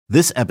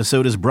This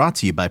episode is brought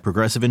to you by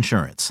Progressive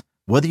Insurance.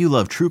 Whether you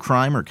love true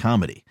crime or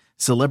comedy,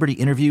 celebrity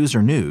interviews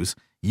or news,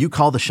 you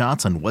call the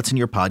shots on what's in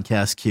your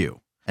podcast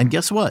queue. And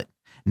guess what?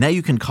 Now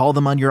you can call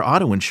them on your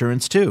auto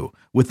insurance too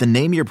with the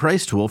Name Your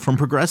Price tool from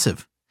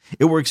Progressive.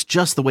 It works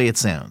just the way it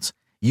sounds.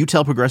 You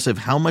tell Progressive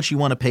how much you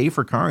want to pay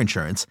for car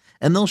insurance,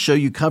 and they'll show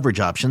you coverage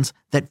options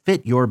that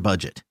fit your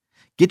budget.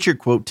 Get your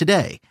quote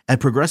today at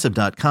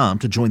Progressive.com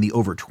to join the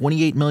over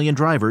 28 million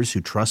drivers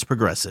who trust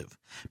Progressive.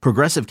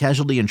 Progressive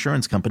Casualty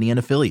Insurance Company and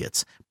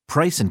Affiliates.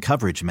 Price and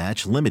coverage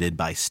match limited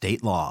by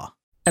state law.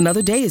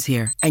 Another day is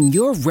here, and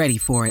you're ready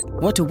for it.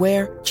 What to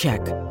wear?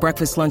 Check.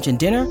 Breakfast, lunch, and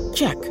dinner?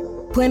 Check.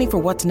 Planning for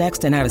what's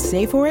next and how to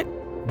save for it?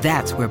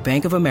 That's where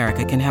Bank of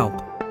America can help.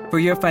 For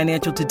your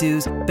financial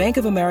to-dos, Bank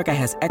of America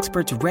has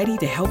experts ready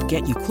to help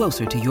get you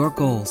closer to your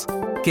goals.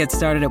 Get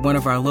started at one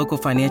of our local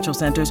financial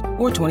centers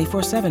or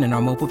 24/7 in our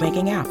mobile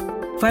banking app.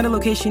 Find a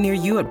location near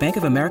you at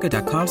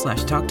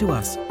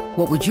bankofamerica.com/talktous.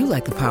 What would you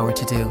like the power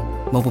to do?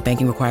 Mobile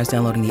banking requires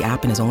downloading the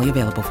app and is only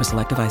available for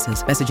select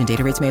devices. Message and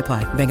data rates may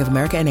apply. Bank of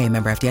America N.A.,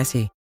 member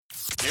FDIC.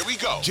 Here we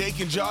go.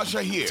 Jake and Josh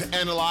are here to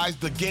analyze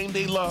the game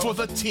they love for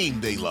the team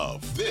they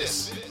love.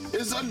 This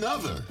is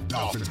another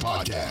Dolphins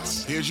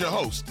podcast. Here's your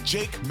host,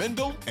 Jake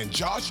Mendel and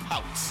Josh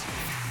Houtz.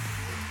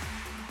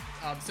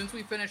 Since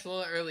we finished a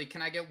little early,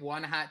 can I get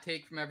one hot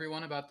take from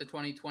everyone about the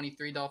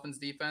 2023 Dolphins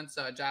defense?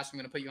 Josh, I'm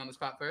going to put you on the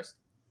spot first.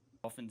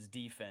 Dolphins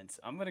defense.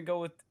 I'm gonna go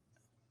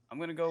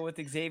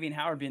with Xavier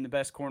Howard being the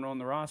best corner on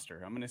the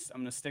roster. I'm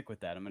gonna stick with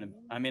that.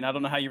 I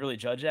don't know how you really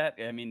judge that.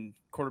 I mean,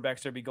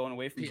 quarterbacks are be going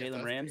away from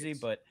Jalen Ramsey,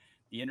 but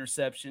the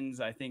interceptions,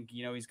 I think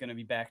he's gonna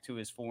be back to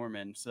his form,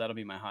 and so that'll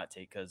be my hot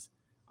take. Because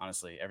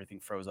honestly, everything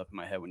froze up in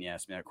my head when you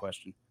asked me that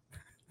question.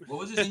 What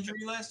was his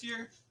injury last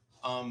year?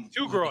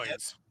 Two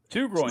groins.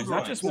 Two groins,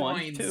 not just one,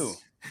 Groins. two.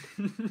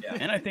 Yeah.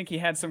 And I think he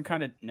had some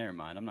kind of. Never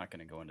mind. I'm not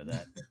gonna go into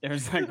that.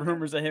 There's like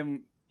rumors of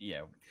him.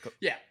 Yeah,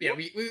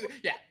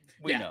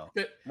 We know.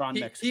 But Ron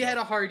he Mexico. had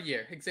a hard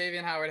year.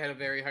 Xavier Howard had a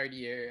very hard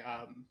year.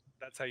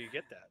 That's how you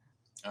get that.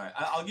 All right,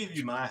 I'll give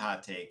you my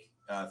hot take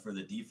for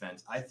the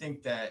defense. I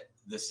think that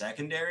the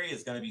secondary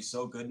is going to be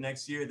so good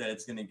next year that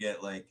it's going to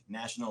get like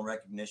national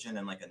recognition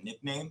and like a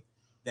nickname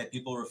that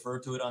people refer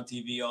to it on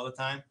TV all the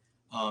time.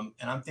 And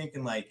I'm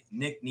thinking like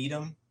Nick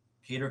Needham,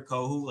 Peter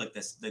Kohu, like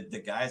the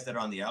guys that are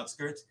on the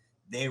outskirts,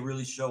 they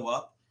really show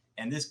up.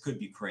 And this could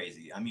be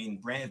crazy. I mean,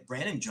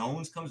 Brandon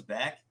Jones comes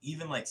back,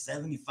 even like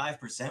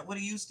 75% what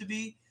he used to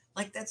be.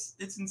 Like it's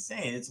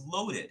insane. It's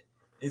loaded.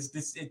 It's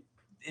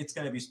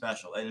going to be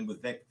special. And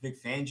with Vic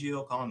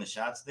Fangio calling the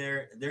shots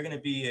there, they're going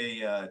to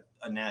be a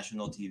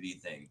national TV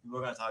thing. People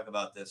are going to talk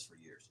about this for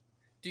years.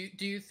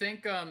 Do you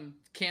think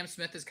Cam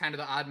Smith is kind of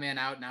the odd man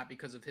out, not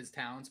because of his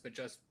talents, but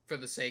just for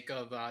the sake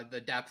of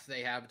the depth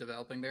they have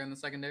developing there in the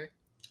secondary?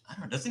 I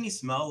don't know. Doesn't he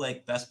smell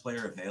like best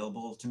player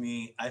available to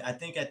me? I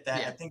think at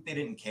that, I think they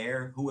didn't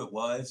care who it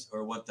was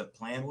or what the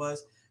plan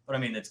was. But I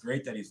mean, it's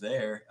great that he's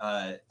there.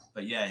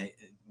 But yeah,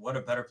 what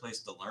a better place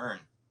to learn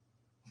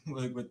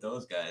with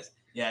those guys.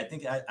 Yeah, I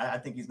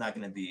think he's not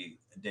going to be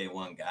a day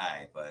one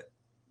guy, but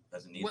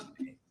doesn't need to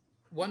be.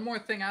 One more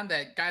thing on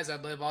that, guys.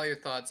 I'd love all your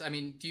thoughts. I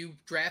mean, do you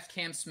draft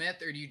Cam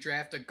Smith or do you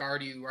draft a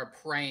guard you are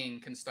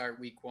praying can start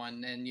week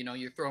one and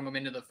you're throwing him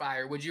into the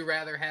fire? Would you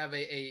rather have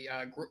a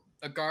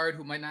guard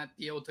who might not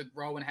be able to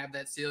grow and have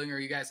that ceiling, or are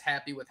you guys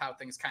happy with how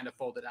things kind of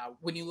folded out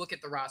when you look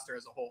at the roster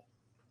as a whole?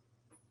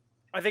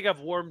 I think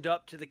I've warmed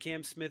up to the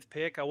Cam Smith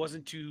pick. I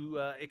wasn't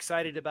too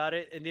excited about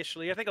it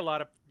initially. I think a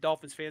lot of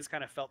Dolphins fans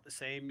kind of felt the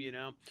same,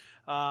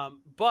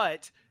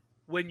 but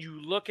when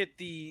you look at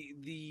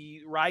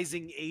the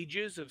rising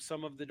ages of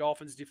some of the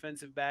Dolphins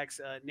defensive backs,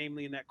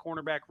 namely in that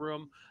cornerback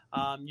room,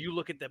 you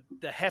look at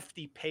the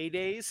hefty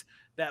paydays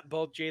that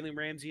both Jalen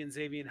Ramsey and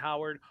Xavier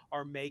Howard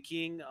are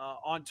making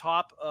on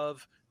top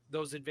of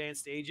those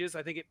advanced ages.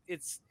 I think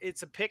it's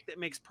a pick that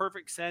makes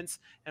perfect sense,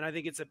 and I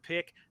think it's a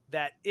pick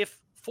that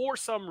if for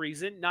some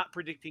reason, not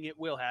predicting it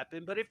will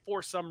happen, but if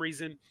for some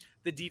reason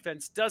the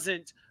defense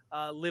doesn't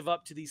live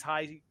up to these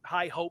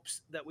high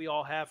hopes that we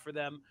all have for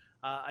them,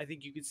 I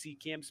think you could see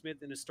Cam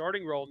Smith in a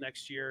starting role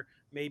next year,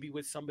 maybe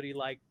with somebody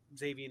like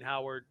Xavier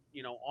Howard,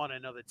 on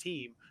another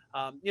team.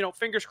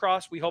 Fingers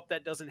crossed. We hope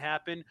that doesn't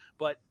happen,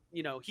 but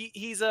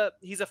he's a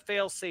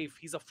fail safe.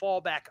 He's a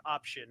fallback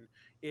option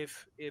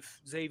if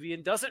Xavier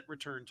doesn't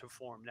return to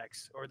form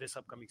next or this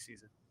upcoming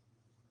season.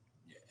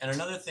 And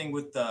another thing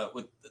with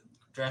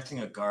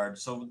drafting a guard,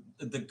 so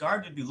the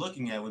guard you'd be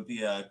looking at would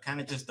be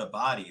kind of just a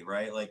body,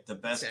 right? Like the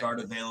best guard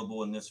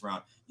available in this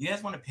round. You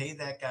guys want to pay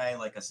that guy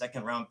like a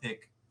second round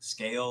pick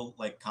scale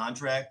like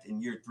contract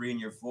in year 3 and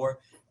year 4,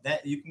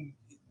 that you can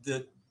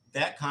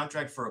that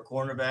contract for a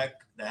cornerback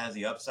that has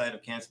the upside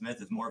of Cam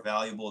Smith is more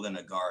valuable than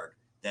a guard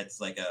that's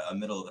like a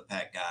middle of the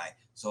pack guy.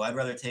 So I'd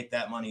rather take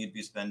that money you'd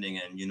be spending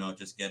and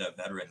just get a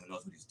veteran who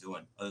knows what he's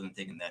doing other than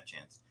taking that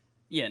chance.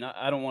 Yeah, no,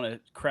 I don't want to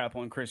crap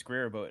on Chris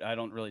Greer, but I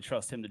don't really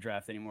trust him to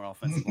draft any more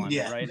offensive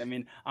linemen, right? I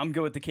mean, I'm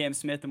good with the Cam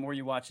Smith. The more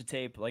you watch the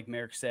tape, like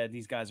Merrick said,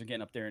 these guys are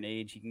getting up there in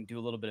age. He can do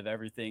a little bit of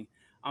everything.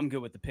 I'm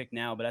good with the pick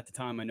now, but at the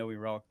time, I know we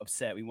were all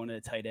upset. We wanted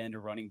a tight end or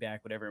running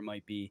back, whatever it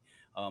might be.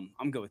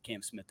 I'm good with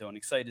Cam Smith, though, and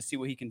excited to see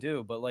what he can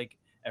do. But like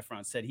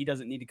Efron said, he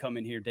doesn't need to come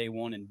in here day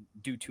one and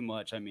do too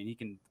much. I mean, he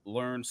can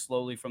learn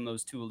slowly from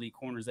those 2 elite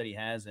corners that he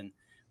has, and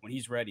when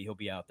he's ready, he'll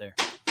be out there.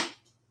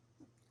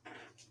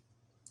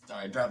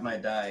 Sorry, I dropped my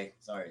die.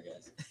 Sorry,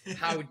 guys.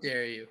 How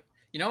dare you?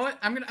 You know what?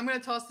 I'm gonna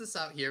toss this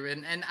out here,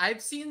 and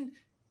I've seen.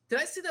 Did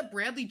I see that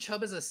Bradley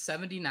Chubb is a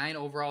 79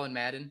 overall in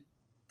Madden?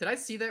 Did I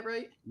see that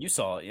right? You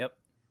saw it, yep.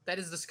 That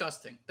is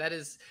disgusting.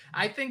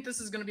 I think this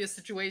is going to be a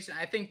situation.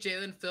 I think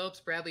Jalen Phillips,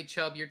 Bradley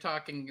Chubb, you're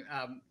talking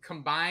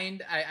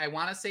combined. I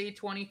want to say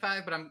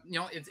 25, but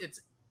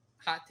it's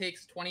hot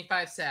takes,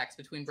 25 sacks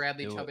between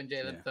Bradley Chubb and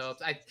Jalen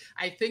Phillips.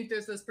 I think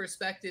there's this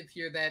perspective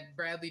here that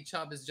Bradley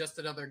Chubb is just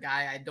another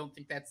guy. I don't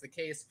think that's the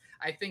case.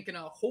 I think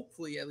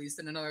hopefully at least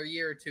in another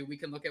year or two, we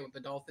can look at what the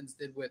Dolphins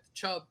did with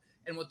Chubb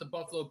and what the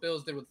Buffalo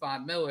Bills did with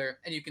Von Miller,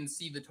 and you can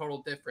see the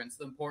total difference,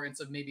 the importance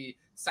of maybe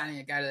signing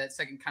a guy to that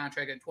second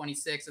contract at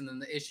 26, and then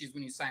the issues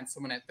when you sign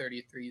someone at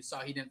 33. You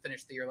saw he didn't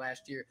finish the year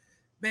last year.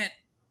 Man,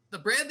 the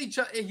Bradley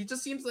Chubb, he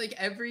just seems like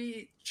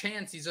every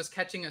chance he's just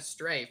catching a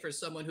stray for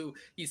someone who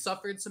he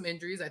suffered some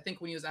injuries. I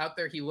think when he was out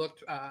there, he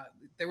looked,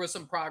 there was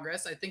some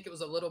progress. I think it was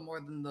a little more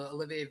than the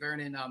Olivier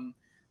Vernon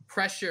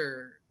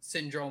pressure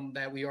syndrome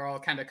that we are all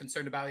kind of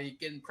concerned about. He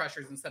getting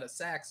pressures instead of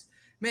sacks.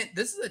 Man,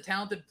 this is a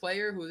talented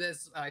player who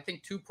has, I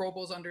think, 2 Pro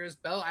Bowls under his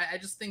belt. I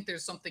just think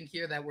there's something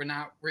here that we're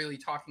not really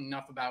talking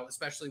enough about,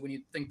 especially when you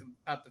think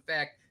about the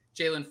fact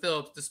Jalen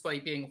Phillips,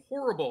 despite being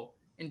horrible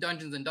in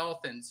Dungeons and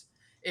Dolphins,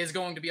 is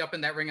going to be up in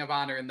that Ring of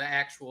Honor in the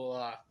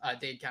actual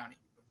Dade County.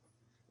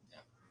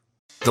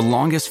 The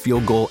longest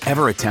field goal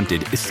ever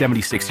attempted is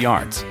 76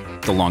 yards.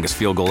 The longest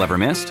field goal ever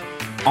missed?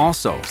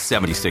 Also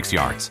 76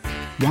 yards.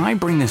 Why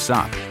bring this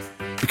up?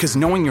 Because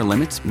knowing your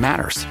limits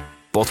matters,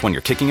 both when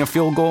you're kicking a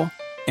field goal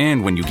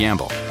and when you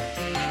gamble.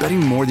 Betting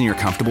more than you're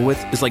comfortable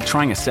with is like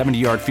trying a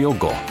 70-yard field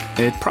goal.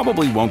 It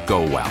probably won't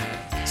go well.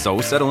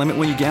 So set a limit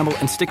when you gamble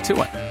and stick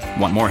to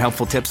it. Want more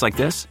helpful tips like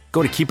this?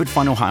 Go to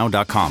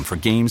keepitfunohio.com for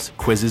games,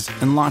 quizzes,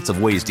 and lots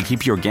of ways to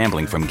keep your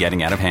gambling from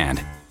getting out of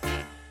hand.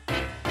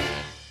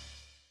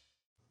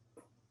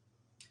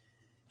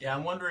 Yeah,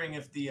 I'm wondering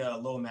if the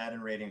low Madden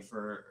rating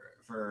for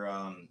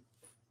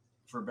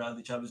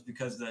Bradley Chubb is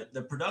because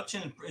the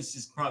production is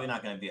just probably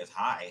not going to be as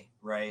high,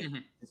 right? Mm-hmm.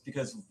 It's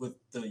because with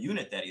the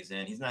unit that he's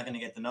in, he's not going to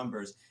get the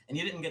numbers. And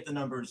he didn't get the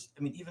numbers.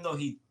 I mean, even though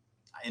he,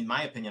 in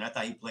my opinion, I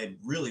thought he played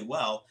really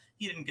well,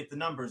 he didn't get the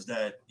numbers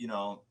that,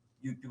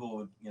 you people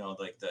would,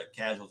 like the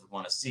casuals would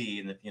want to see.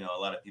 And, a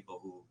lot of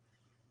people who,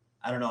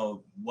 I don't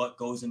know what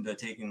goes into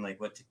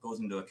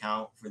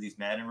account for these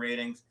Madden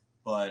ratings,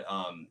 but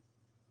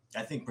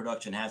I think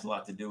production has a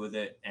lot to do with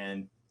it.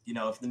 And,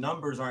 if the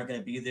numbers aren't going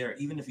to be there,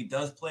 even if he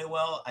does play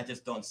well, I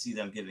just don't see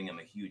them giving him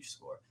a huge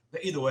score.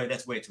 But either way,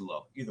 that's way too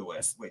low. Either way.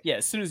 Yeah,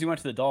 as soon as he went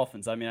to the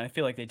Dolphins, I mean, I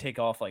feel like they take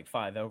off like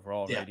 5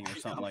 overall rating or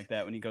something like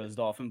that when he goes to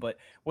Dolphin. But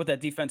what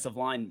that defensive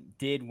line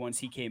did once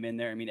he came in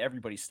there, I mean,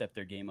 everybody stepped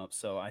their game up.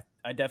 So I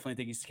definitely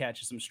think he's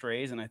catching some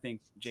strays, and I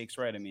think Jake's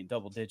right. I mean,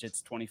 double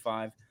digits,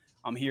 25.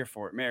 I'm here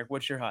for it. Merrick,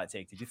 what's your hot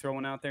take? Did you throw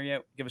one out there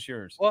yet? Give us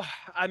yours. Well,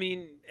 I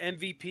mean,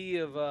 MVP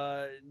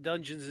of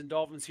Dungeons and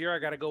Dolphins here. I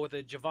got to go with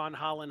a Javon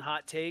Holland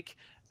hot take.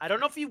 I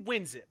don't know if he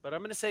wins it, but I'm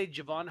going to say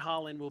Javon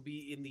Holland will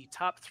be in the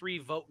top 3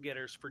 vote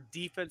getters for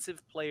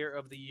Defensive Player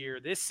of the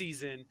Year this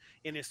season,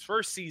 in his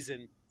first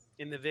season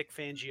in the Vic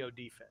Fangio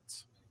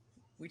defense.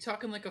 We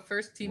talking like a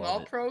first-team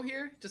All-Pro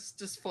here?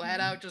 Just flat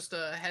out, just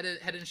head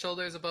and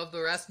shoulders above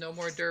the rest. No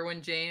more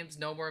Derwin James,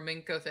 no more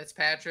Minkah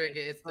Fitzpatrick.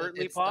 It's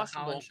certainly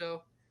possible. The Holland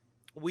show.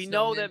 We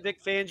know that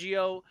Vic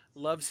Fangio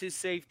loves his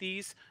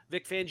safeties.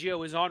 Vic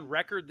Fangio is on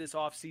record this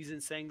offseason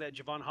saying that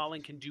Javon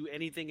Holland can do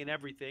anything and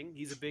everything.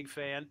 He's a big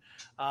fan.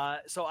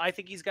 So I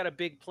think he's got a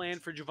big plan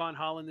for Javon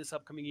Holland this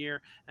upcoming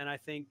year. And I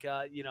think,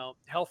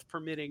 health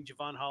permitting,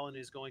 Javon Holland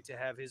is going to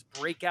have his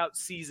breakout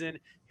season.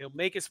 He'll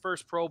make his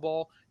first Pro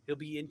Bowl. He'll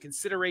be in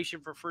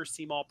consideration for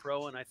first-team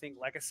All-Pro. And I think,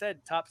 like I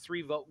said, top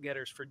 3 vote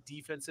getters for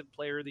Defensive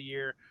Player of the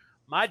Year.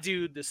 My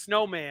dude, the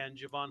snowman,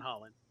 Javon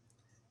Holland.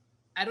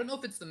 I don't know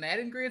if it's the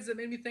Madden grades that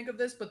made me think of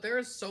this, but there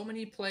are so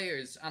many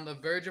players on the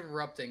verge of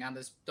erupting on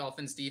this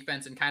Dolphins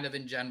defense and kind of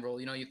in general.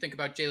 You think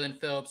about Jalen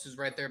Phillips, who's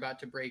right there about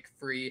to break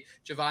free,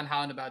 Javon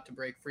Holland about to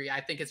break free. I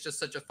think it's just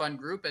such a fun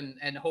group,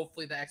 and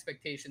hopefully the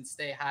expectations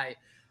stay high.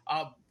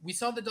 We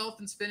saw the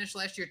Dolphins finish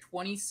last year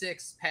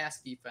 26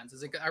 pass defense.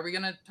 Are we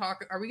going to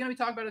be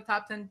talking about a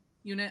top 10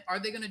 unit? Are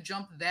they going to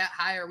jump that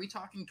high? Are we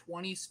talking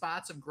 20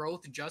 spots of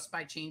growth just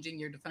by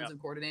changing your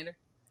defensive coordinator?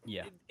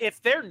 Yeah.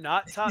 If they're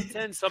not top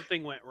 10,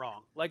 something went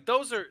wrong. Like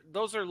those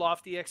are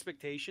lofty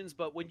expectations,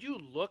 but when you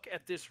look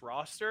at this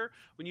roster,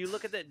 when you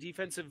look at that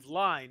defensive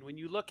line, when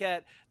you look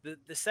at the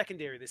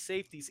secondary, the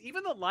safeties,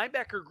 even the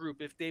linebacker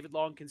group, if David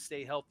Long can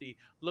stay healthy,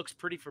 looks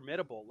pretty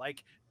formidable.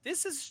 Like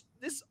this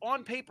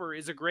on paper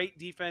is a great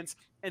defense.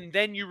 And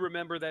then you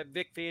remember that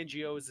Vic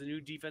Fangio is the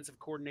new defensive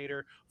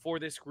coordinator for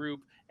this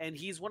group. And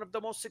he's one of the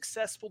most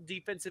successful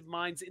defensive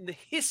minds in the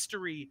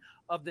history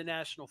of the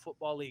National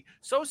Football League.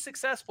 So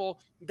successful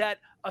that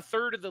a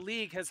third of the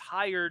league has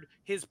hired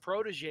his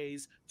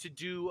proteges to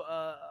do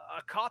a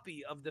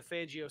copy of the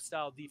Fangio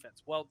style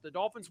defense. Well, the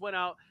Dolphins went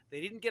out.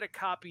 They didn't get a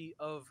copy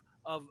of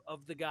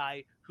the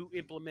guy who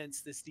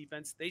implements this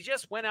defense. They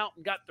just went out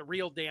and got the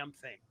real damn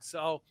thing.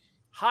 So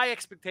high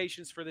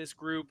expectations for this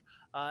group,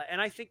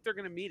 and I think they're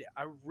going to meet it.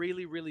 I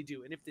really, really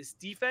do. And if this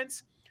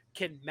defense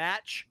can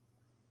match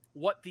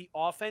what the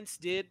offense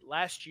did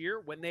last year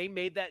when they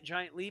made that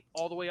giant leap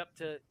all the way up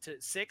to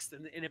sixth,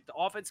 and if the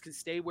offense can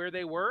stay where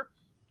they were,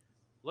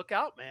 look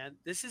out, man.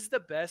 This is the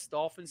best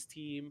Dolphins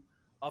team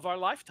of our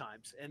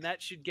lifetimes, and that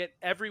should get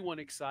everyone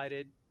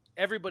excited,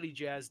 everybody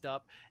jazzed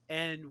up,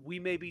 and we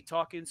may be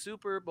talking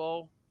Super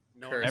Bowl.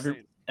 No,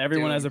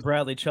 everyone has a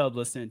Bradley Chubb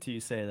listening to you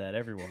say that.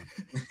 Everyone.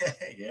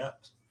 Yeah.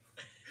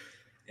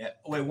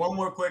 Wait, one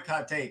more quick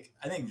hot take.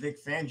 I think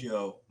Vic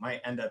Fangio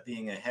might end up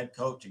being a head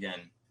coach again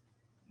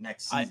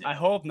next season. I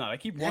hope not. I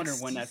keep wondering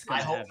when that's going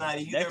to happen. I hope not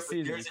either. Next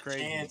season there's a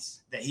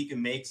chance that he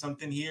can make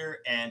something here,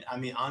 and I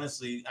mean,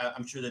 honestly,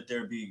 I'm sure that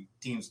there'd be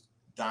teams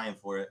dying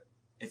for it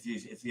if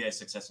he has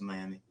success in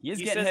Miami. He is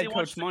getting head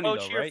coach money,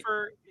 though, right?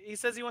 He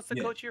says he wants to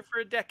coach here for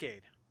a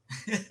decade.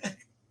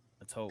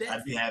 Let's hope.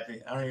 I'd be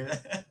happy. I don't even.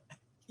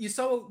 You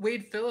saw what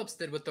Wade Phillips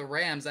did with the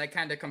Rams. I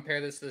kind of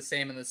compare this to the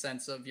same in the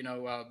sense of,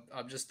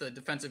 just the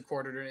defensive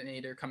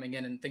coordinator coming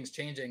in and things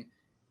changing.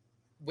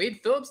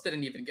 Wade Phillips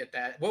didn't even get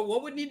that.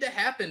 What would need to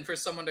happen for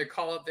someone to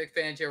call up Vic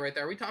Fangio right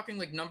there? Are we talking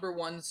like number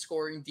one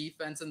scoring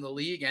defense in the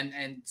league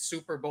and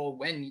Super Bowl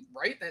win,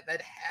 right?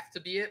 That'd have to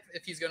be it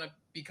if he's going to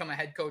become a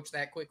head coach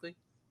that quickly.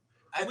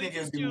 I think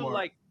it would be more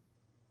like.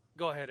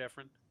 Go ahead,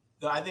 Efren.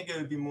 I think it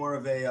would be more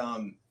of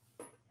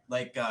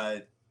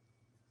a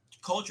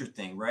culture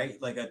thing, right?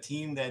 Like a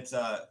team that's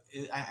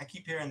I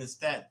keep hearing the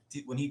stat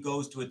when he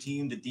goes to a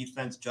team, the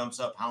defense jumps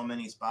up how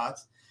many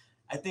spots.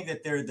 I think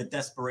that the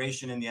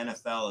desperation in the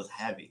NFL is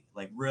heavy,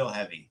 like real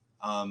heavy.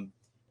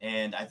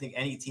 And I think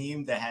any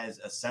team that has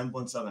a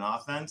semblance of an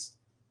offense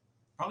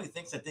probably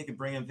thinks that they could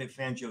bring in Vic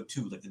Fangio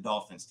too, like the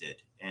Dolphins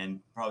did,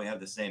 and probably have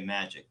the same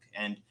magic.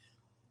 And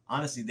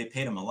honestly, they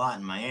paid him a lot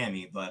in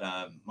Miami, but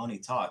money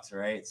talks,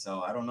 right?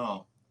 So I don't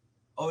know.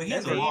 Oh, he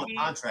has a long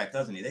contract,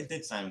 doesn't he? They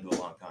did sign him to a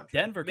long contract.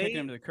 Denver kicking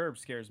him to the curb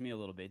scares me a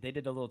little bit. They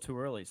did a little too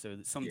early, so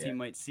some team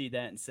might see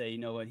that and say, you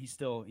know what,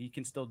 he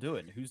can still do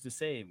it. Who's to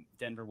say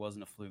Denver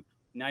wasn't a fluke?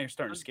 Now you're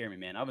starting to scare me,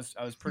 man. I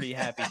was pretty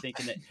happy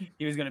thinking that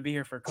he was going to be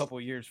here for a couple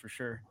of years for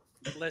sure.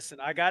 Listen,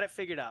 I got it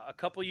figured out. A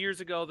couple years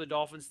ago, the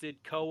Dolphins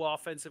did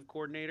co-offensive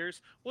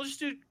coordinators. We'll just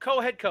do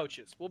co-head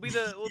coaches. We'll be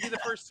the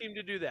first team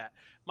to do that.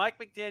 Mike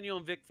McDaniel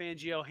and Vic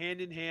Fangio, hand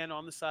in hand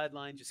on the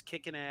sideline, just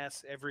kicking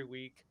ass every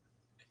week.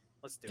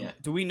 Let's do it.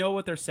 Do we know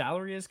what their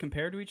salary is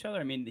compared to each other?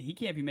 I mean, he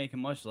can't be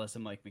making much less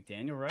than Mike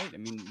McDaniel, right? I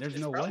mean, there's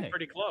no way.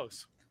 Pretty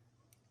close.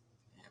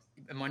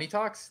 Money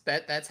talks.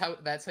 That's how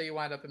you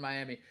wind up in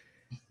Miami.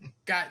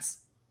 Guys,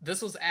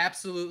 this was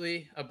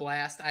absolutely a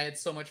blast. I had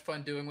so much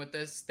fun doing with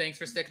this. Thanks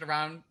for sticking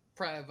around,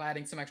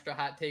 providing some extra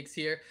hot takes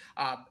here.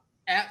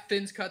 At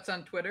Finn's Cuts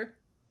on Twitter.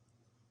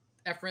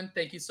 Efren,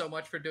 thank you so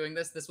much for doing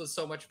this. This was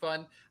so much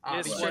fun.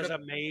 This was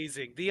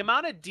amazing. The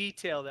amount of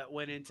detail that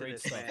went into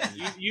this, man.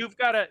 You've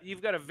got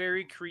a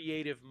very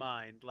creative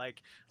mind.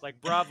 Like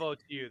bravo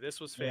to you. This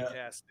was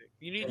fantastic.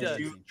 You need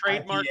to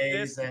trademark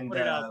this and put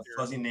it out there.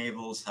 Fuzzy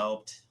Navels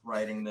helped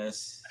writing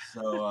this,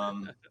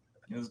 so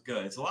it was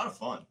good. It's a lot of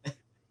fun.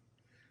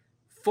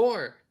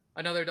 For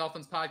another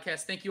Dolphins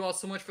podcast, thank you all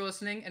so much for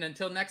listening, and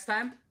until next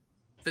time,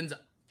 fins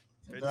up.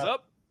 Fins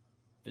up.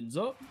 Fins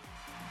up.